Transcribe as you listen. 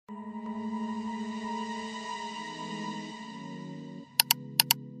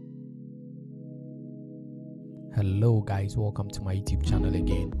Hello guys, welcome to my YouTube channel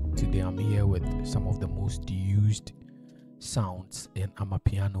again. Today I'm here with some of the most used sounds in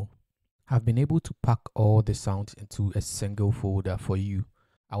Amapiano. I've been able to pack all the sounds into a single folder for you.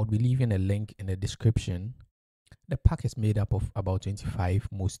 I will be leaving a link in the description. The pack is made up of about 25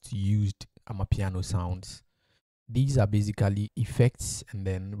 most used Amapiano sounds. These are basically effects and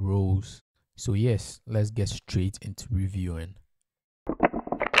then rolls. So yes, let's get straight into reviewing.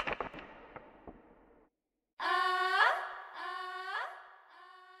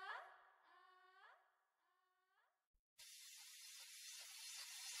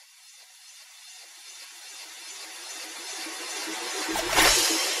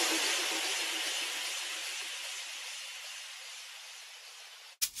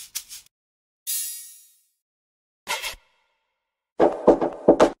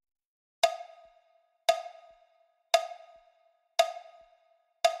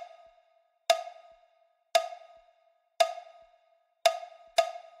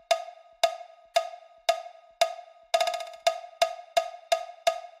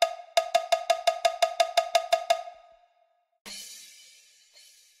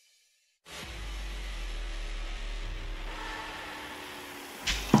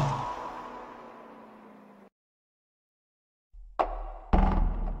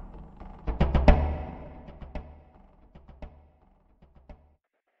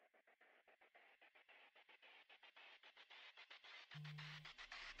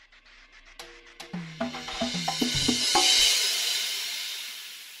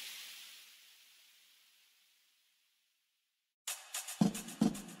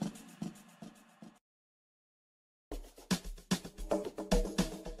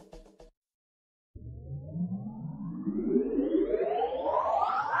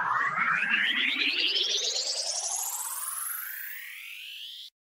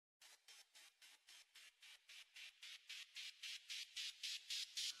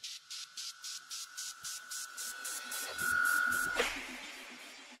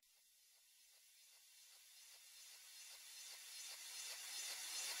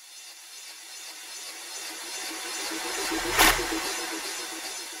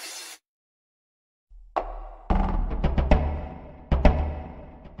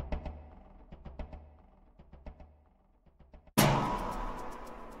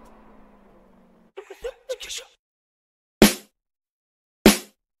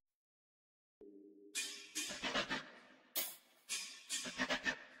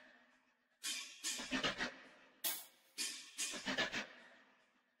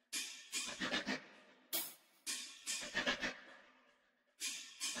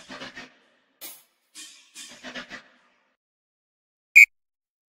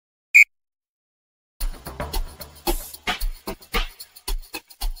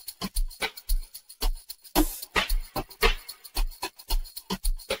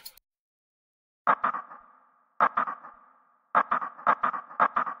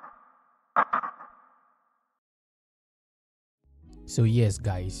 So yes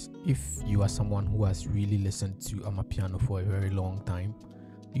guys, if you are someone who has really listened to Amapiano for a very long time,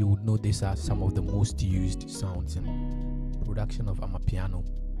 you would know these are some of the most used sounds in production of Amapiano.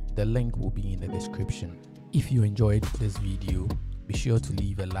 The link will be in the description. If you enjoyed this video, be sure to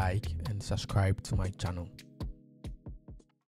leave a like and subscribe to my channel.